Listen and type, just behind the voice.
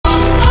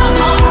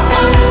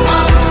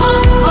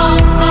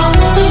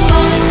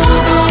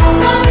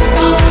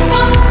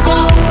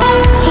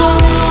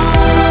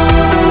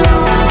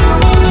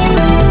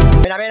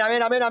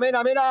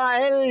mira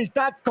el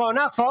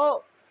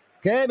taconazo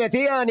que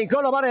metía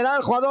Nicolo Varela,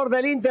 el jugador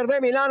del Inter de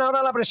Milán.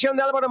 Ahora la presión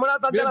de Álvaro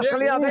Morata ante la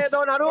salida de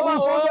Donnarumma.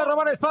 Puede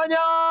robar España.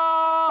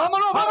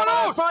 ¡Vámonos,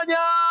 vámonos! España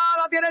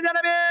la tiene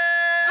Jeremy.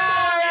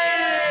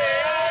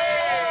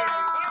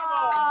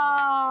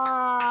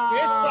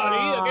 ¡Qué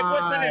salida! ¡Qué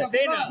puesta en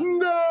escena! ¡Gol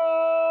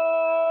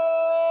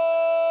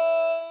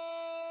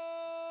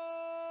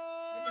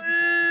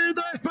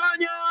de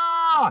España!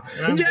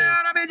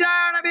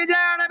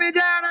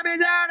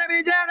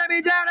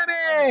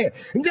 Jeremy.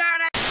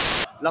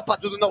 La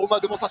passe de Donnarumma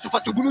devant sa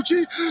surface sur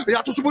Bonucci. Et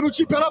attention,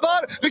 Bonucci perd la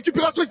balle.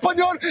 Récupération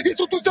espagnole. Ils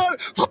sont tout seuls.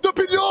 Frappe de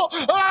pignon.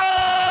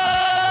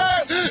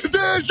 Ah,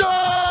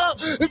 déjà,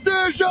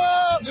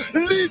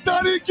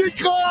 l'Italie qui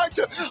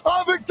craque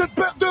avec cette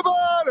perte de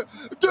balle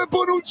de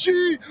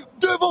Bonucci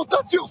devant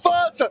sa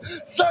surface.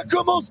 Ça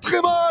commence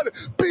très mal.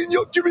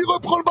 Pignon qui lui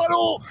reprend le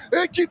ballon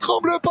et qui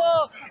tremble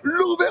pas.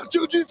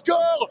 L'ouverture du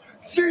score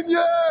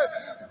signé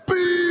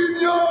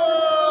Pignon.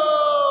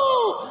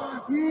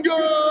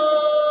 Goal.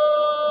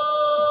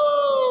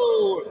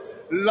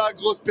 La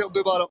grosse perte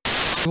de balle.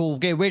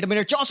 Okay, wait a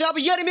minute. Chance up,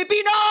 Jeremy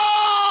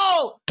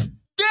Pino!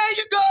 There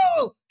you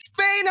go!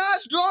 Spain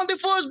has drawn the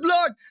first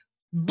blood.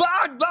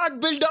 Bad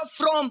build up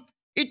from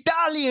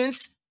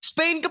Italians.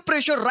 Spain ka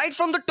pressure right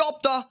from the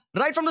top,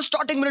 right from the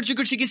starting minutes. You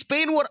could see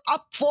Spain were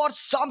up for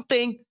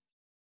something.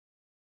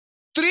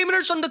 3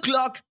 minutes on the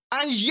clock,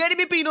 and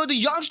Jeremy Pino, the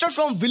youngster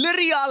from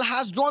Villarreal,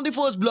 has drawn the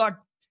first blood.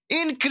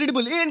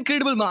 Incredible,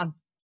 man.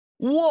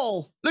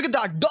 Whoa, look at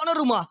that.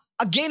 Donnarumma,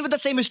 again with the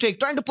same mistake,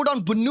 trying to put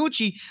on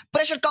Bonucci.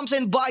 Pressure comes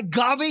in by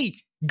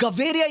Gavi.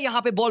 Gaviria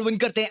यहाँ पे ball win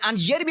करते हैं, and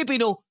Jeremy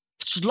Pino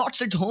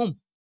slots it home.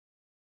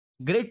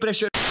 Great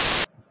pressure.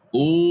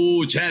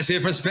 Ooh, chance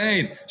here for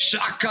Spain.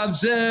 Shot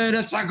comes in.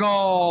 It's a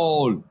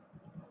goal.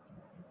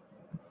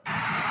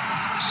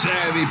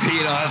 Jeremy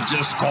Pino have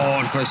just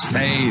scored for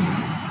Spain.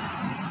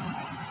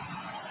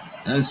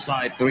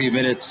 Inside 3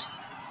 minutes.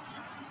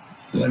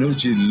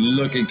 Bonucci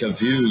looking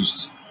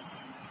confused.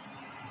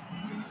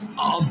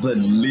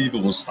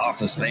 Unbelievable start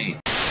for Spain.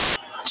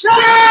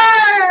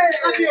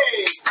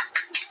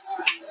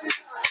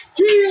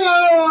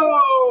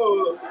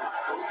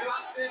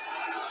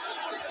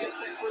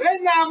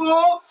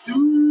 Andiamo!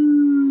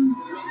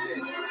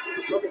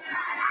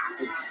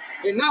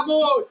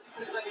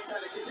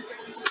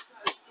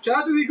 C'è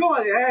dato di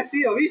rigore,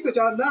 sì, ho visto, c'è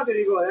andato di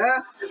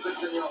rigore,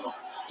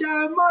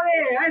 C'è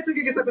Mole, adesso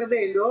che sta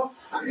perdendo?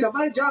 Sta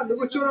pareggiando,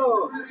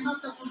 Cucciolo! È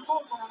rimasta sul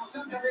posto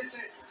nonostante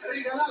avesse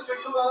regalato il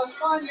gol alla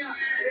Spagna.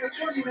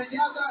 Reazione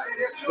immediata e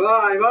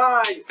reazione...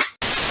 Vai!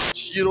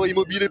 Giro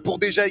Immobile pour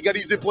déjà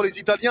égaliser pour les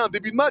Italiens.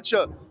 Début de match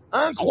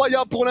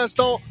incroyable pour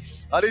l'instant.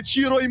 Allez,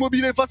 Giro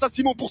Immobile face à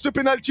Simon pour ce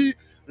penalty.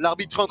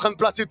 L'arbitre est en train de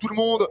placer tout le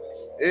monde.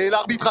 Et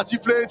l'arbitre a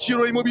sifflé.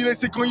 Giro Immobile,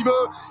 c'est quand il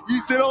veut. Il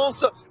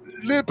s'élance.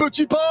 Les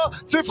petits pas,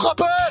 c'est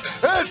frappé.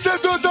 Et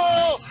c'est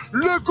dedans.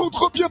 Le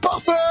contre-pied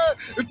parfait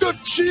de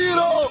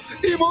Giro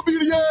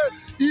Immobile.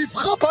 Il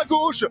frappe à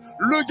gauche.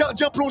 Le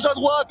gardien plonge à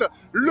droite.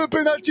 Le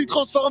penalty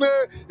transformé.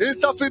 Et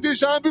ça fait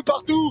déjà un but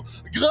partout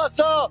grâce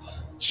à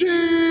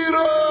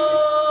Giro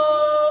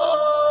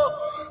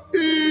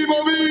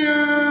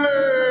Immobile.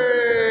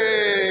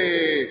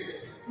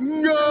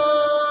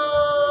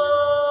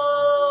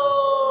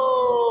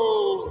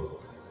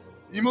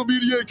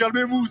 Immobilier,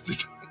 calmez-vous.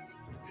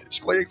 Je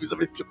croyais que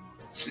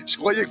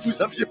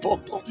vous aviez pas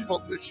entendu,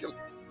 bande de chiens.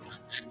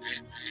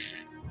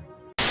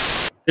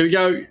 Here we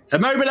go.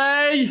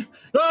 Immobile!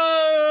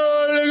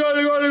 Oh,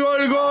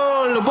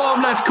 goal! The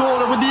bottom left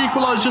corner with the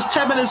equaliser just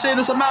 10 minutes in.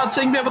 It's a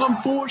mounting bit of an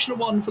unfortunate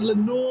one for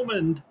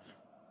Lenormand.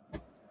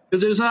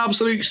 Because it was an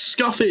absolute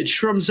scuffage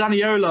from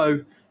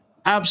Zaniolo.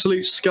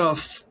 Absolute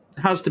scuff.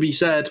 It has to be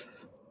said.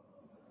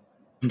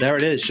 And there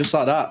it is, just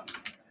like that.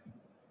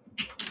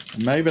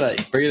 Immobile,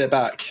 bringing it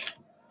back.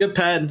 Good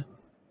pen.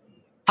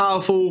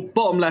 Powerful,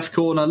 bottom left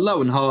corner,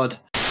 low and hard.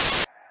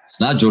 It's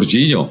not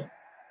Jorginho.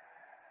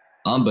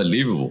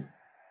 Unbelievable.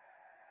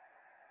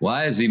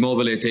 Why is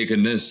Immobile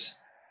taking this?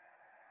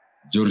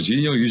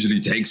 Jorginho usually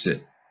takes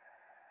it.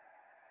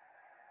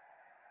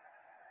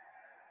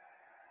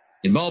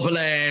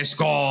 Immobile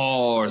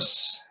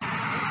scores.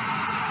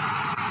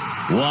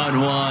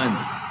 1-1.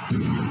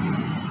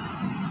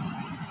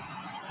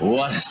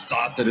 What a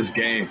start to this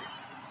game.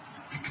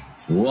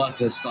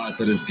 What a start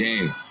to this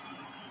game.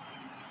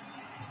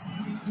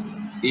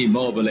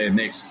 Immobile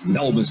makes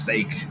no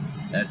mistake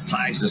and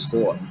ties the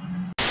score.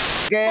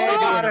 Que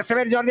va a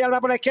recibir Jordi Alba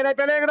por la izquierda y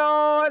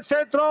peligro. El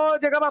centro,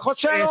 llegaba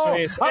Joselu. Eso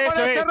es. Fuera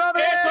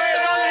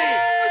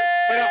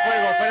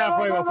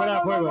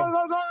juego.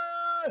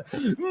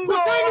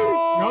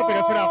 No,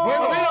 pero fuera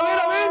juego. A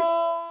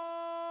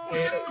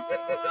ver.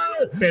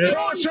 Pero...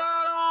 ¡Joselu!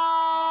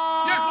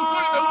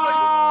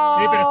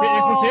 Sí, pero es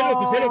Joselu,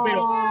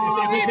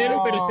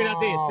 pero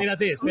espérate. ¡Gol de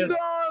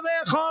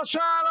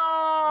Joselu!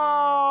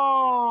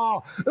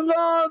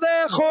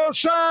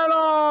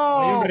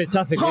 Hay un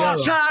rechace, cuidado.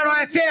 ¡Joselu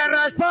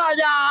encierra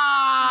España!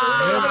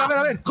 A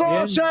ver.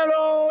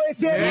 ¡Joselu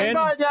encierra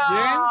España!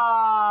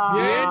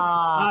 Bien.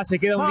 Ah, se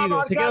queda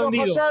hundido, se queda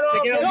hundido.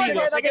 Se queda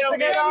hundido, se queda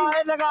hundido.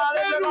 Es legal,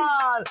 es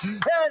legal.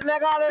 Es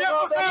legal el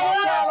gol de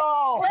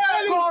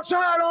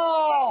Joselu.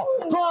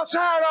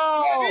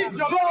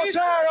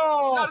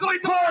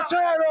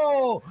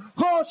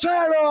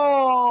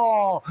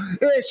 Joselu.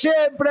 Y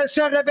siempre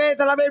se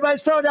repite la misma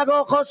historia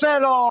con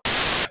Joselu.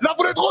 La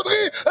volée de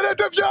Rodri, elle est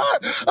déviée.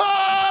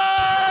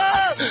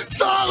 Ah,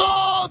 ça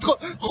rentre.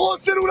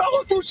 Joselu l'a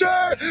retouché.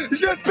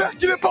 J'espère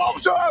qu'il est pas hors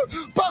jeu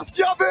parce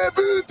qu'il y avait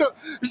but.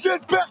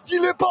 J'espère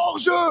qu'il est pas hors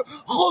jeu.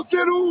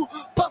 Joselu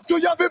parce qu'il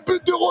y avait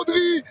but de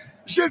Rodri.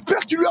 J'espère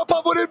qu'il lui a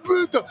pas volé le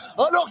but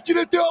alors qu'il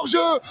était hors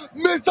jeu.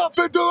 Mais ça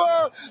fait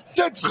 2-1.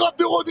 Cette frappe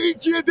de Rodri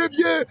qui est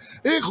déviée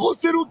et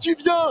Joselu qui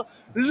vient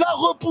la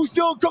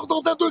repousser encore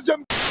dans un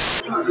deuxième.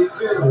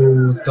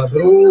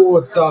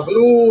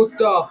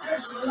 Brutta.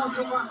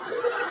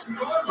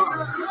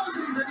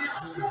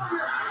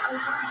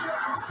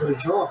 Fuori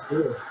gioco.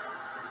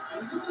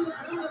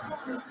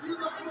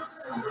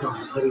 No,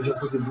 fuori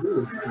gioco di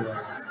brutto.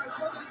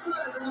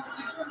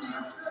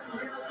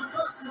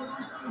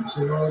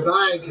 Se non lo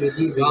dai è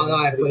incredibile.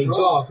 No, è fuori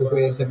gioco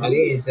questo, è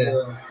palese.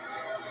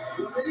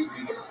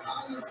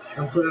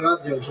 Ancora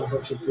l'altro non ci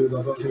faccio più,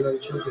 dopo che la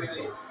diciamo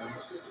che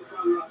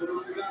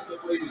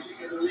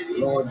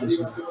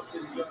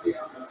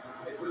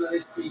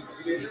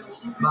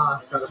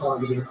basta,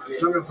 soldi.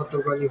 Già abbiamo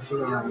fatto quelli in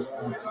finale.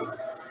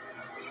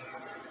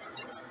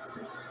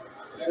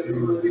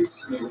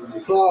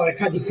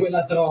 Porca di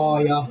quella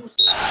troia.